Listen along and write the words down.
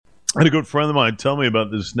I had a good friend of mine tell me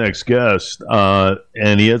about this next guest,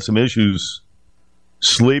 and he had some issues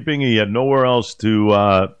sleeping. He had nowhere else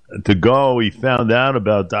to go. He found out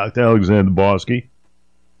about Dr. Alexander Barsky.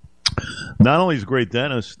 Not only is a great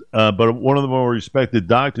dentist, but one of the more respected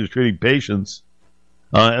doctors treating patients,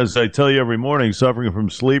 as I tell you every morning, suffering from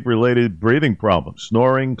sleep-related breathing problems,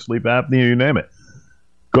 snoring, sleep apnea, you name it.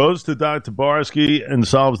 Goes to Dr. Barsky and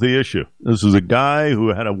solves the issue. This is a guy who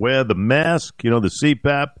had to wear the mask, the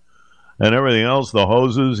CPAP, and everything else, the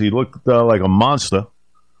hoses. He looked like a monster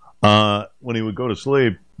when he would go to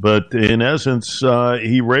sleep. But in essence,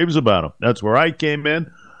 he raves about him. That's where I came in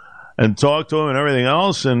and talked to him and everything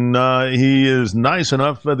else. And he is nice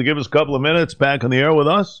enough to give us a couple of minutes back on the air with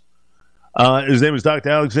us. His name is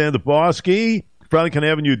Dr. Alexander Barsky.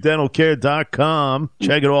 Franklin.AvenueDentalCare.com.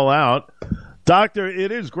 Check it all out. Doctor,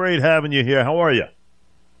 it is great having you here. How are you?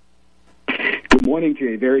 Good morning,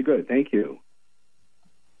 Jay. Very good. Thank you.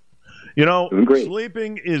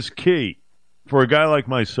 Sleeping is key for a guy like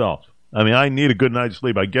myself. I mean, I need a good night's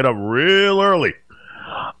sleep. I get up real early,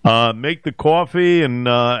 make the coffee, and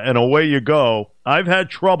away you go. I've had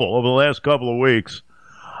trouble over the last couple of weeks.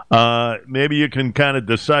 Maybe you can kind of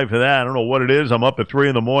decipher that. I don't know what it is. I'm up at 3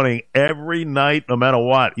 a.m. every night, no matter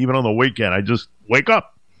what, even on the weekend. I just wake up.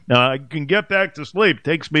 Now, I can get back to sleep.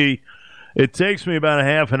 It takes me about a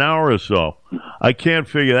half an hour or so. I can't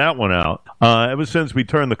figure that one out. Ever since we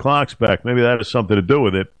turned the clocks back, maybe that has something to do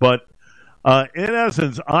with it. But in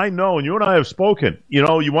essence, I know, and you and I have spoken, you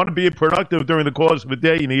want to be productive during the course of a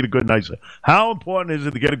day, you need a good night's sleep. How important is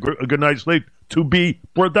it to get a good night's sleep to be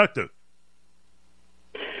productive?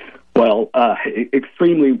 Well,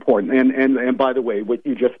 extremely important. And by the way, what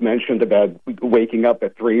you just mentioned about waking up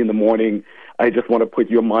at 3 a.m, I just want to put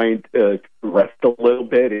your mind to rest a little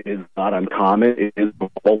bit. It is not uncommon. It is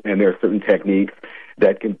normal, and there are certain techniques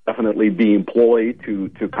that can definitely be employed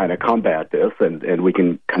to kind of combat this, and we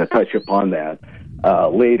can kind of touch upon that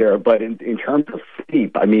later. But in terms of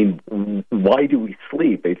sleep, I mean, why do we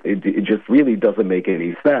sleep? It just really doesn't make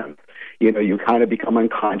any sense. You kind of become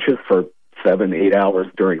unconscious for 7-8 hours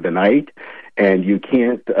during the night, and you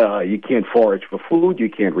can't forage for food,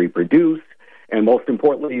 you can't reproduce, and most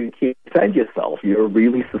importantly, you can't defend yourself. You're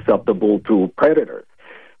really susceptible to predators.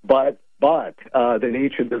 But the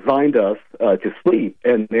nature designed us to sleep,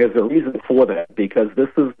 and there's a reason for that, because this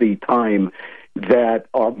is the time that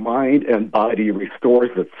our mind and body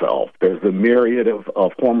restores itself. There's a myriad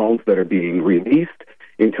of hormones that are being released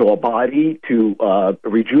into our body to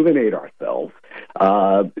rejuvenate ourselves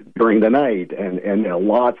during the night, and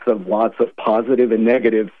lots of positive and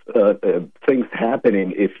negative things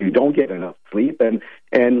happening if you don't get enough sleep, and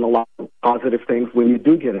a lot of positive things when you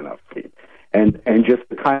do get enough sleep. And just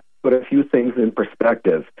to kind of put a few things in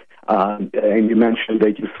perspective, and you mentioned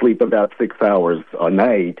that you sleep about 6 hours a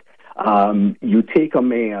night. You take a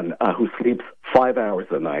man who sleeps 5 hours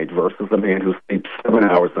a night versus a man who sleeps 7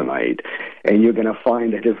 hours a night, and you're going to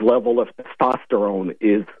find that his level of testosterone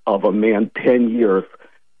is of a man 10 years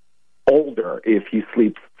older if he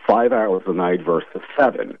sleeps 5 hours a night versus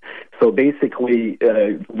 7. So basically,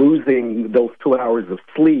 losing those 2 hours of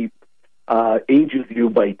sleep ages you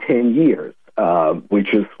by 10 years,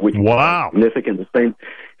 which is wow. Significant.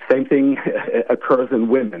 Same thing occurs in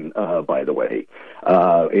women, by the way.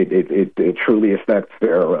 It truly affects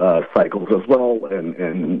their cycles as well,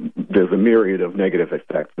 and there's a myriad of negative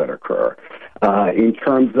effects that occur. In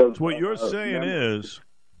terms of... So what you're saying is...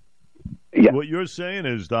 Yeah. What you're saying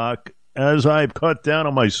is, Doc, as I've cut down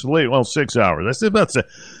on my sleep, 6 hours. That's about it.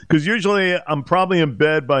 Because usually I'm probably in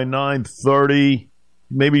bed by 9:30,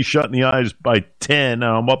 maybe shutting the eyes by 10, and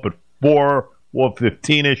I'm up at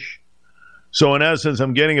 4:15-ish. So in essence,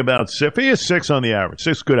 I'm getting about 6 on the average,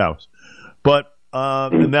 6 good hours. But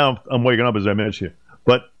and now I'm waking up, as I mentioned.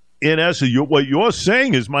 But in essence, what you're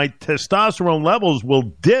saying is my testosterone levels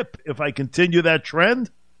will dip if I continue that trend?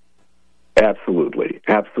 Absolutely,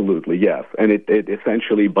 yes. And it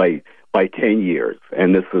essentially by 10 years,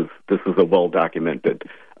 and this is a well documented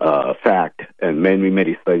fact, and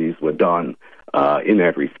many studies were done in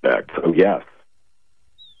that respect. So yes,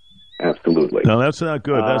 absolutely. No, that's not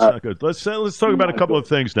good. That's not good. Let's talk about a couple of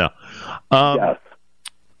things now. Yes.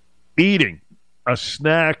 Eating a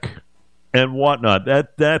snack and whatnot,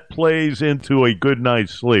 that plays into a good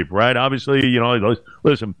night's sleep, right? Obviously,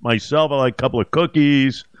 listen, myself, I like a couple of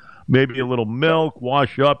cookies, maybe a little milk,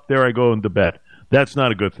 wash up, there I go into bed. That's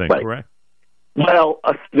not a good thing, right. Correct? Well,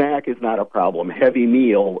 a snack is not a problem. Heavy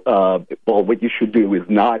meal, what you should do is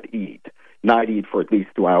not eat for at least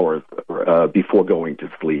 2 hours before going to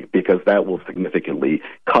sleep, because that will significantly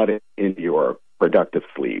cut it into your productive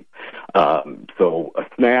sleep. So a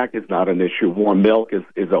snack is not an issue. Warm milk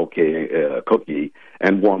is okay, a cookie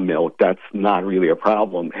and warm milk, that's not really a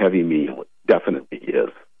problem. Heavy meal definitely is.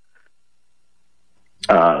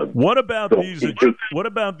 What about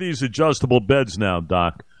these adjustable beds now,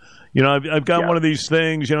 Doc? You know, I've got one of these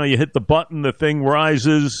things. You know, you hit the button, the thing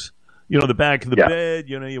rises. You know, the back of the bed.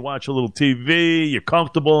 You know, you watch a little TV. You're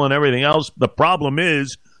comfortable and everything else. The problem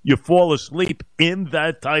is you fall asleep in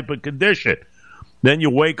that type of condition. Then you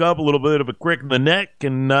wake up, a little bit of a crick in the neck,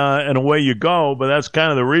 and away you go. But that's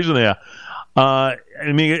kind of the reason there. I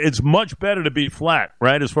mean, it's much better to be flat,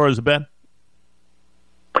 right, as far as the bed.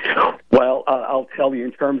 Well, I'll tell you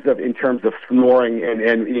in terms of snoring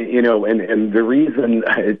and you know and the reason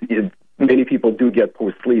many people do get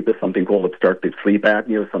poor sleep is something called obstructive sleep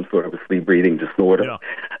apnea, some sort of a sleep breathing disorder. Yeah.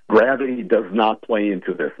 Gravity does not play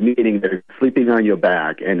into this, meaning that if you're sleeping on your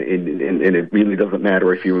back, and it really doesn't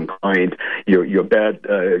matter if you're inclined, your bed,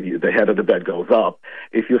 the head of the bed goes up.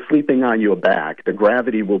 If you're sleeping on your back, the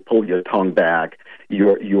gravity will pull your tongue back.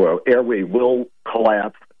 Your airway will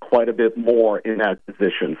collapse quite a bit more in that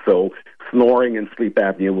position. So snoring and sleep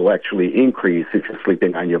apnea will actually increase if you're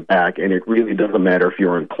sleeping on your back, and it really doesn't matter if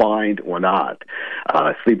you're inclined or not.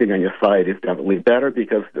 Sleeping on your side is definitely better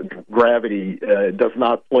because the gravity does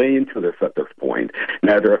not play into this at this point.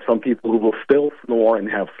 Now, there are some people who will still snore and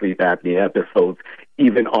have sleep apnea episodes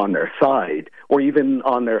even on their side or even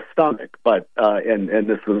on their stomach. But and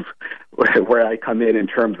this is where I come in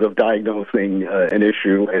terms of diagnosing an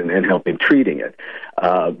issue and helping treating it.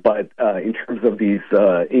 But in terms of these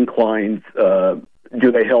inclines,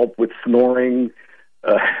 do they help with snoring?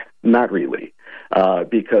 Not really,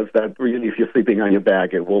 because that really, if you're sleeping on your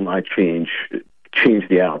back, it will not change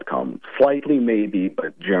the outcome. Slightly, maybe,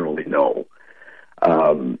 but generally, no.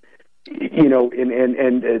 You know,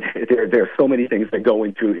 and there are so many things that go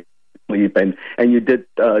into sleep, and you did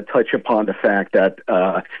touch upon the fact that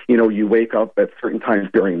you know, you wake up at certain times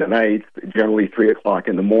during the night, generally 3:00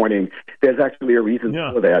 in the morning. There's actually a reason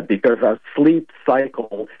for that, because our sleep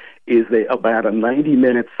cycle is about a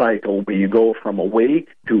 90-minute cycle where you go from awake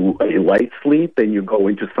to a light sleep, then you go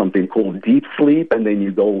into something called deep sleep, and then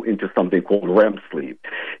you go into something called REM sleep.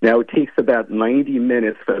 Now, it takes about 90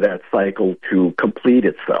 minutes for that cycle to complete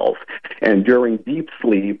itself. And during deep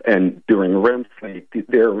sleep and during REM sleep,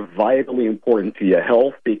 they're vitally important to your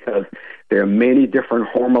health because there are many different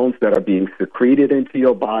hormones that are being secreted into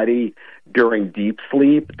your body during deep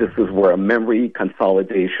sleep. This is where memory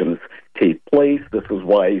consolidations take place. This is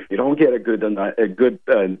why if you don't get a good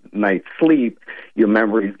night's sleep, your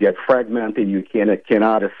memories get fragmented. You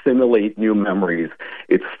cannot assimilate new memories.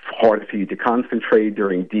 It's harder for you to concentrate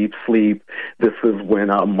during deep sleep. This is when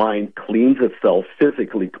our mind cleans itself,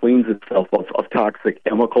 physically cleans itself of toxic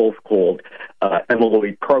chemicals called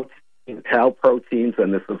amyloid proteins, tau proteins,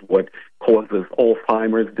 and this is what causes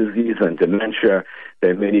Alzheimer's disease and dementia.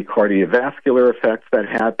 There are many cardiovascular effects that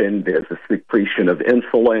happen. There's a secretion of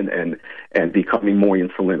insulin and becoming more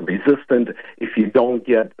insulin resistant if you don't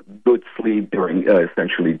get good sleep during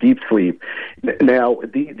essentially deep sleep. Now,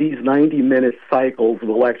 these 90-minute cycles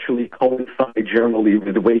will actually coincide generally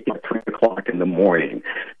with waking up 3:00 in the morning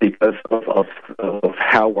because of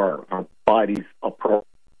how our bodies approach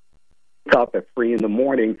up at 3 in the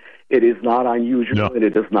morning. It is not unusual and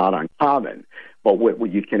it is not uncommon. But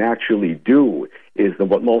what you can actually do is that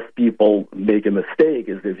what most people make a mistake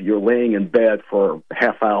is if you're laying in bed for a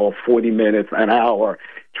half hour, 40 minutes, an hour,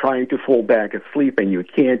 trying to fall back asleep and you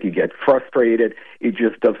can't, you get frustrated. It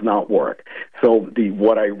just does not work. So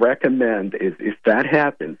what I recommend is if that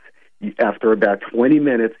happens, after about 20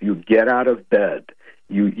 minutes, you get out of bed.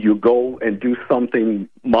 You go and do something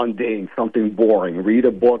mundane, something boring. Read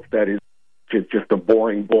a book that is just a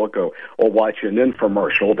boring book, or watch an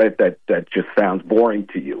infomercial that just sounds boring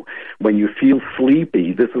to you. When you feel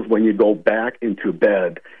sleepy, this is when you go back into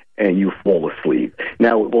bed and you fall asleep.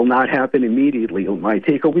 Now, it will not happen immediately. It might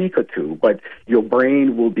take a week or two, but your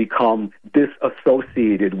brain will become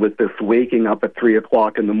disassociated with this waking up at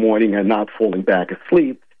 3:00 in the morning and not falling back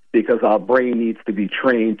asleep, because our brain needs to be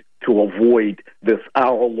trained to avoid this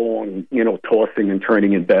hour-long, tossing and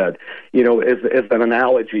turning in bed. As an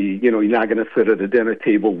analogy, you're not going to sit at a dinner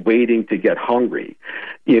table waiting to get hungry.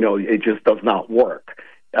 It just does not work.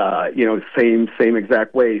 Same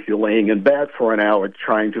exact way. If you're laying in bed for an hour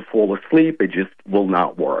trying to fall asleep, it just will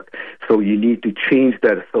not work. So you need to change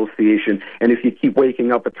that association. And if you keep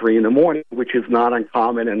waking up at 3 in the morning, which is not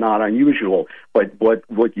uncommon and not unusual, but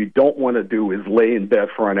what you don't want to do is lay in bed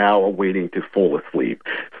for an hour waiting to fall asleep.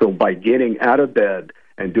 So by getting out of bed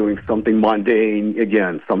and doing something mundane,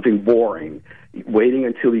 again, something boring, waiting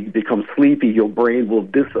until you become sleepy, your brain will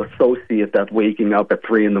disassociate that waking up at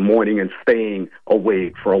 3 in the morning and staying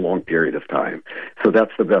awake for a long period of time. So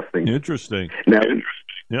that's the best thing. Interesting. Now,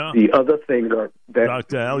 yeah. The other thing that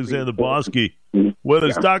Dr. Alexander Barsky with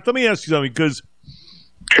us. Doc, let me ask you something, because,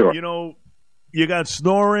 sure. You got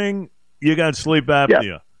snoring, you got sleep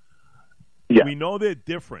apnea. Yeah. We know they're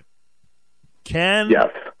different. Can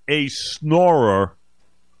Yes. a snorer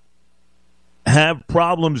have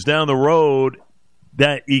problems down the road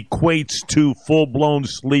that equates to full-blown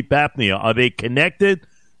sleep apnea? Are they connected,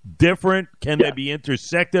 different? Can they be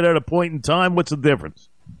intersected at a point in time? What's the difference?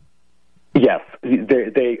 Yes,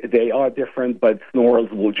 they are different, but snorers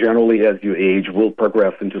will generally, as you age, will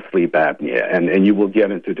progress into sleep apnea, and you will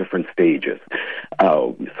get into different stages.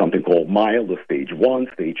 Something called mild, stage 1,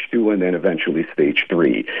 stage 2, and then eventually stage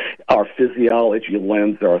 3. Our physiology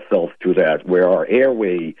lends ourselves to that, where our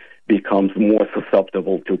airway becomes more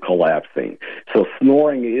susceptible to collapsing. So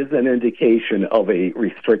snoring is an indication of a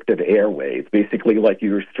restricted airway. It's basically like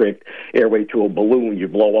you restrict airway to a balloon. You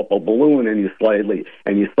blow up a balloon and you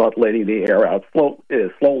start letting the air out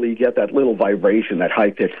slowly. You get that little vibration, that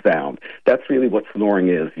high-pitched sound. That's really what snoring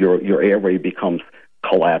is. Your airway becomes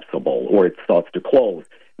collapsible, or it starts to close.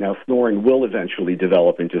 Now, snoring will eventually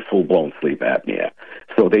develop into full-blown sleep apnea.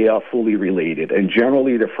 So they are fully related. And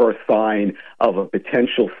generally, the first sign of a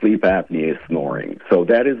potential sleep apnea is snoring. So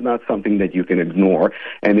that is not something that you can ignore.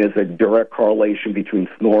 And there's a direct correlation between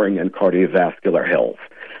snoring and cardiovascular health.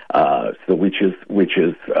 Which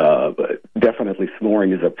is definitely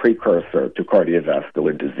snoring is a precursor to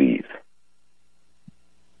cardiovascular disease.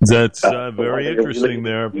 That's very interesting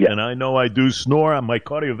there. Yeah. And I know I do snore. My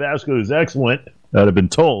cardiovascular is excellent, that I've been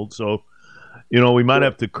told. So, we might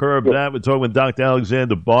have to curb that. We're talking with Dr.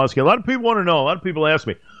 Alexander Barsky. A lot of people want to know. A lot of people ask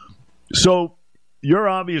me. So you're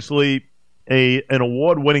obviously an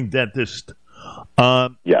award-winning dentist.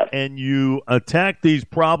 Yes. And you attack these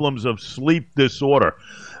problems of sleep disorder.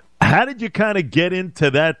 How did you kind of get into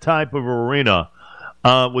that type of arena?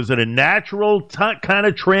 Was it a natural kind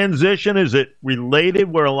of transition? Is it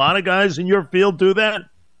related where a lot of guys in your field do that?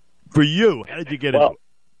 For you, how did you get into it?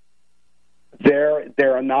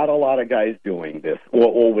 There are not a lot of guys doing this,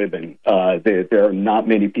 or women. There are not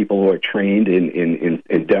many people who are trained in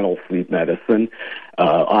dental sleep medicine.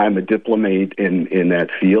 I'm a diplomate in that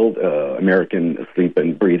field, American Sleep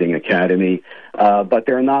and Breathing Academy, but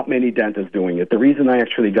there are not many dentists doing it. The reason I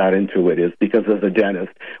actually got into it is because as a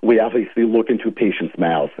dentist, we obviously look into patients'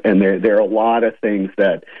 mouths, and there are a lot of things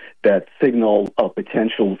that signal a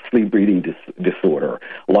potential sleep-breathing disorder.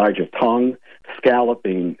 Larger tongue,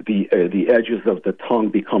 scalloping, the edges of the tongue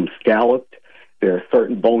become scalloped. There are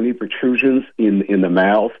certain bony protrusions in the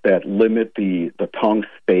mouth that limit the tongue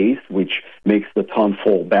space, which makes the tongue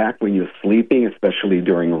fall back when you're sleeping, especially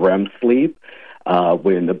during REM sleep,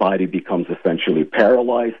 when the body becomes essentially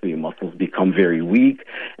paralyzed, the muscles become very weak,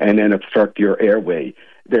 and then obstruct your airway.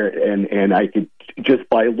 And I could, just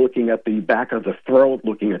by looking at the back of the throat,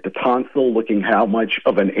 looking at the tonsil, looking how much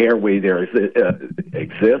of an airway there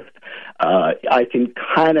exists, I can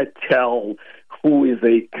kind of tell who is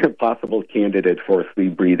a possible candidate for a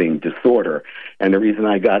sleep-breathing disorder. And the reason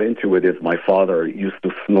I got into it is my father used to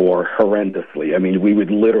snore horrendously. I mean, we would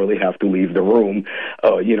literally have to leave the room.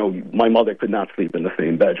 My mother could not sleep in the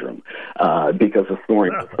same bedroom because the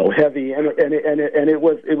snoring was so heavy. And it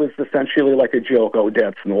was essentially like a joke. Oh,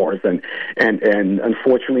 Dad snores. And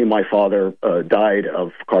unfortunately, my father died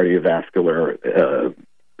of cardiovascular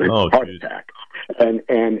heart attack. And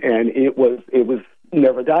it was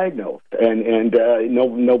never diagnosed, and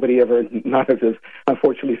nobody ever,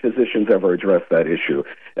 unfortunately, physicians ever addressed that issue,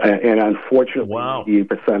 and unfortunately,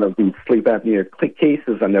 80% of the sleep apnea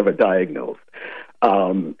cases are never diagnosed,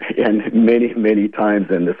 and many times,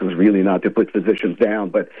 and this is really not to put physicians down,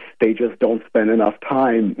 but they just don't spend enough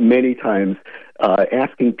time, many times,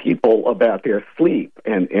 asking people about their sleep,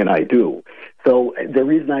 and I do. So the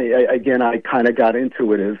reason I kind of got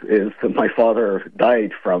into it is my father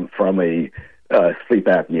died from a sleep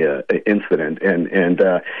apnea incident,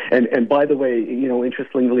 and by the way,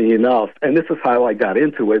 interestingly enough, and this is how I got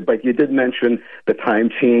into it, but you did mention the time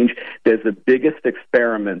change. There's the biggest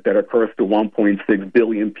experiment that occurs to 1.6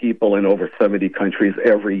 billion people in over 70 countries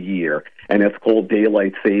every year, and it's called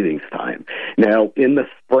daylight savings time. Now, in the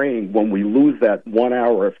spring, when we lose that 1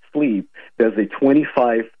 hour of sleep, there's a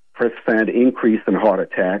 25% increase in heart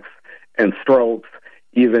attacks and strokes,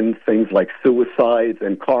 even things like suicides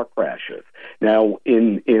and car crashes. Now,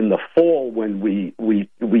 in the fall, when we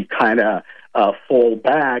kind of fall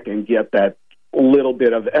back and get that little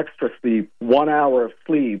bit of extra sleep, 1 hour of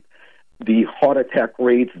sleep the heart attack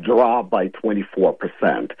rates drop by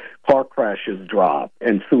 24%, car crashes drop,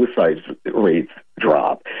 and suicide rates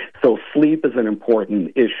drop. So sleep is an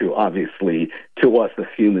important issue, obviously, to us as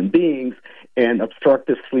human beings. And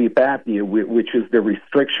obstructive sleep apnea, which is the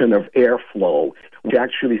restriction of airflow, which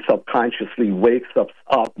actually subconsciously wakes us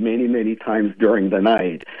up many, many times during the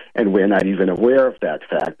night, and we're not even aware of that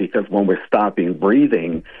fact, because when we're stopping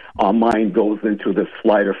breathing, our mind goes into this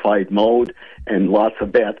flight or fight mode, and lots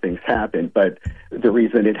of bad things happen. But the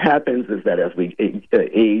reason it happens is that as we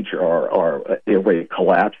age, our airway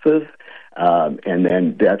collapses, and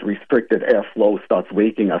then that restricted airflow starts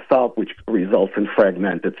waking us up, which results in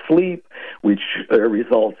fragmented sleep, which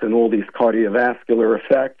results in all these cardiovascular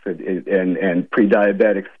effects and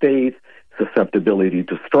pre-diabetic states, susceptibility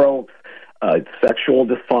to strokes, sexual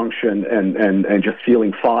dysfunction, and just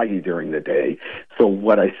feeling foggy during the day. So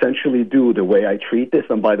what I essentially do, the way I treat this,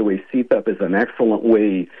 and by the way, CPAP is an excellent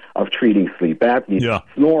way of treating sleep apnea. Yeah.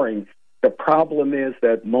 Snoring, the problem is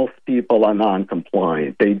that most people are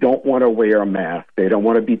non-compliant. They don't want to wear a mask. They don't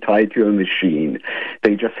want to be tied to a machine.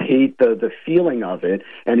 They just hate the feeling of it.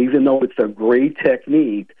 And even though it's a great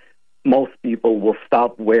technique, most people will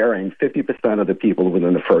stop wearing, 50% of the people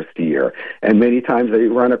within the first year. And many times they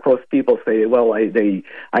run across people say, well, I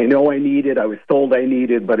know I need it, I was told I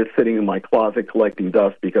need it, but it's sitting in my closet collecting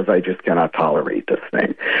dust because I just cannot tolerate this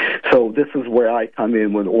thing. So this is where I come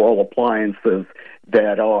in with oral appliances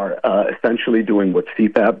that are essentially doing what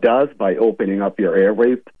CPAP does by opening up your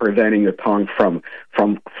airway, preventing the tongue from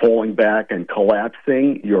falling back and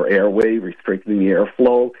collapsing your airway, restricting the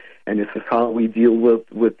airflow. And this is how we deal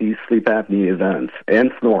with these sleep apnea events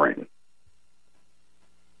and snoring.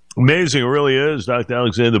 Amazing, it really is, Dr.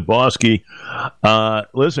 Alexander Barsky.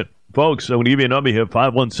 Listen, folks, I'm going to give you a number here,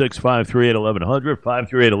 516-538-1100,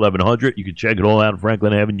 538-1100. You can check it all out at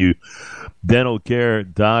Franklin Avenue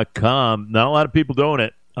dentalcare.com. Not a lot of people doing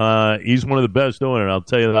it. He's one of the best doing it, I'll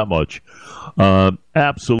tell you that much.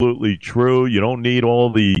 Absolutely true. You don't need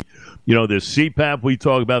all the, the CPAP we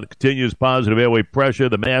talk about, the continuous positive airway pressure,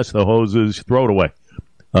 the mask, the hoses, throw it away.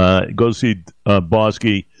 Go see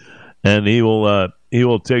Barsky, and he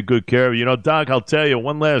will take good care of you. Doc, I'll tell you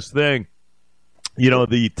one last thing.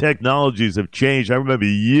 The technologies have changed. I remember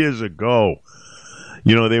years ago,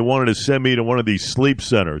 they wanted to send me to one of these sleep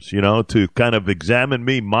centers, to kind of examine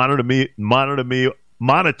me, monitor me,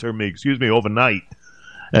 overnight,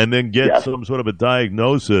 and then get some sort of a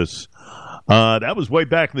diagnosis. That was way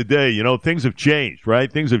back in the day. Things have changed,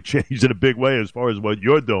 right? Things have changed in a big way as far as what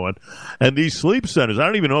you're doing. And these sleep centers, I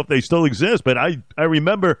don't even know if they still exist, but I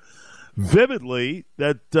remember vividly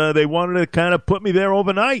that they wanted to kind of put me there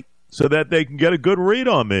overnight so that they can get a good read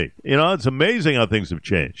on me. It's amazing how things have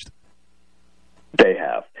changed. They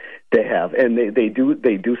have, and they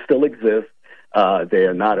do still exist. They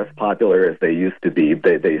are not as popular as they used to be.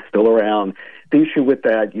 They're still around. The issue with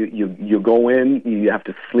that, you go in, you have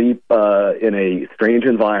to sleep in a strange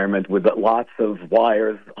environment with lots of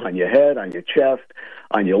wires on your head, on your chest,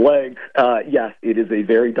 on your legs. Yes, it is a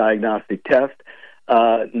very diagnostic test.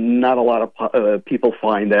 Not a lot of people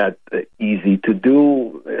find that easy to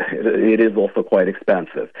do. It is also quite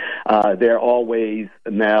expensive. There are ways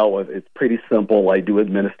now. It's pretty simple. I do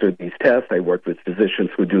administer these tests. I work with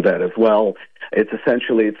physicians who do that as well. It's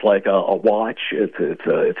like a watch. It's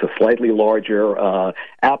a slightly larger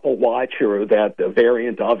Apple Watch, or that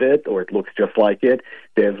variant of it, or it looks just like it.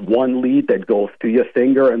 There's one lead that goes to your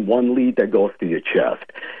finger and one lead that goes to your chest,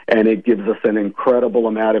 and it gives us an incredible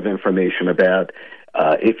amount of information about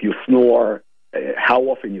if you snore, how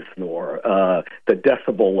often you snore, the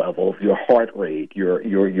decibel levels, your heart rate, your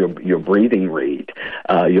breathing rate,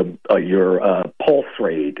 your pulse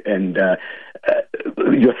rate, and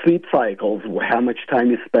your sleep cycles, how much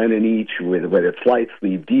time you spend in each, whether it's light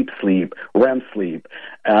sleep, deep sleep, REM sleep,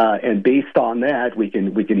 and based on that, we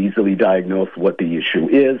can easily diagnose what the issue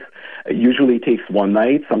is. It usually takes one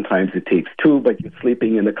night. Sometimes it takes two, but you're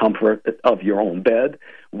sleeping in the comfort of your own bed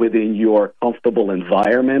within your comfortable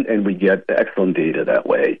environment, and we get excellent data that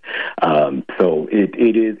way. So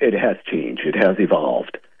it has changed. It has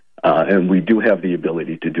evolved, and we do have the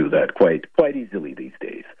ability to do that quite easily these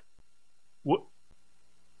days.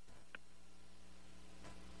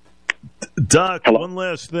 Doc, Hello? one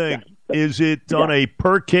last thing. Yeah. Is it on a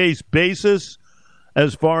per-case basis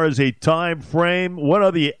as far as a time frame? What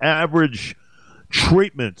are the average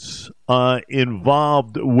treatments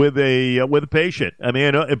involved with a patient? I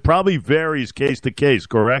mean, it probably varies case to case,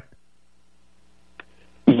 correct?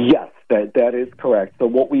 Yes, that is correct. So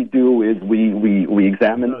what we do is we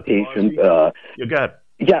examine the patient. You got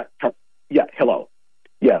it. Yeah. Hello.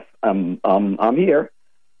 Yes, I'm here.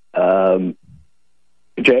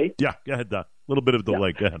 Jay? Yeah, go ahead, Doc. A little bit of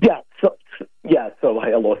delay. Go ahead. So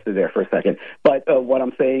I lost it there for a second. But what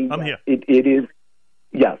I'm saying, I'm here. It is,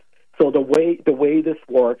 yes. So the way this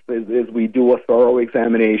works is we do a thorough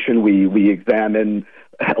examination. We examine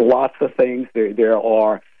lots of things.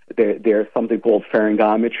 There's something called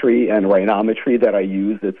pharyngometry and rhinometry that I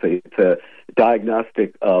use. It's a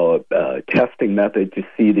diagnostic testing method to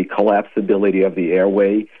see the collapsibility of the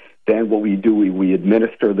airway. Then what we do, we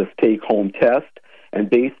administer this take-home test, and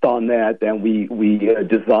based on that, then we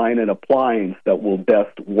design an appliance that will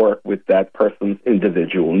best work with that person's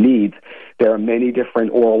individual needs. There are many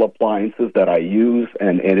different oral appliances that I use,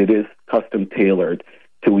 and it is custom tailored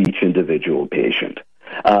to each individual patient.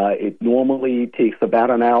 It normally takes about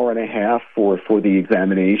an hour and a half for the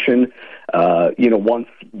examination. Once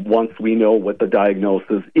we know what the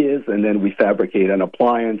diagnosis is, and then we fabricate an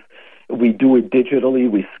appliance. We do it digitally.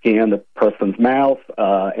 We scan the person's mouth,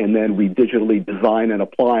 and then we digitally design an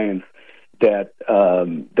appliance that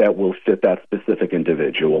will fit that specific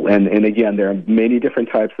individual. And again, there are many different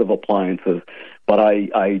types of appliances, but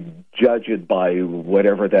I judge it by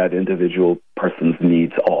whatever that individual person's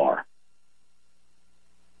needs are.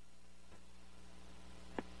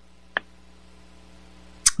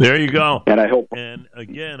 There you go. And I hope. And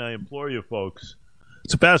again, I implore you, folks.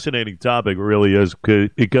 It's a fascinating topic, it really is,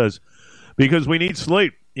 because we need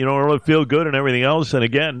sleep. In order to feel good and everything else. And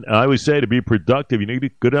again, I always say to be productive, you need a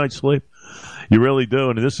good night's sleep. You really do.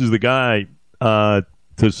 And this is the guy to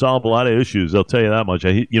solve a lot of issues. I'll tell you that much.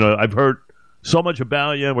 I've heard so much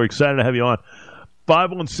about you, and we're excited to have you on.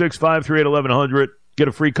 516-538-1100. Get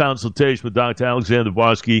a free consultation with Dr. Alexander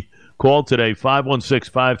Barsky. Call today,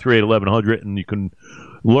 516-538-1100, and you can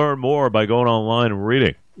learn more by going online and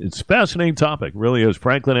reading. It's a fascinating topic. It really is.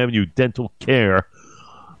 Franklin Avenue Dental Care.com.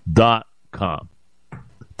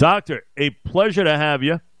 Doctor, a pleasure to have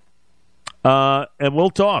you. And we'll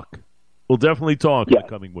talk. We'll definitely talk in the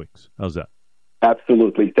coming weeks. How's that?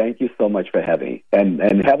 Absolutely. Thank you so much for having me. And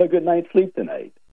have a good night's sleep tonight.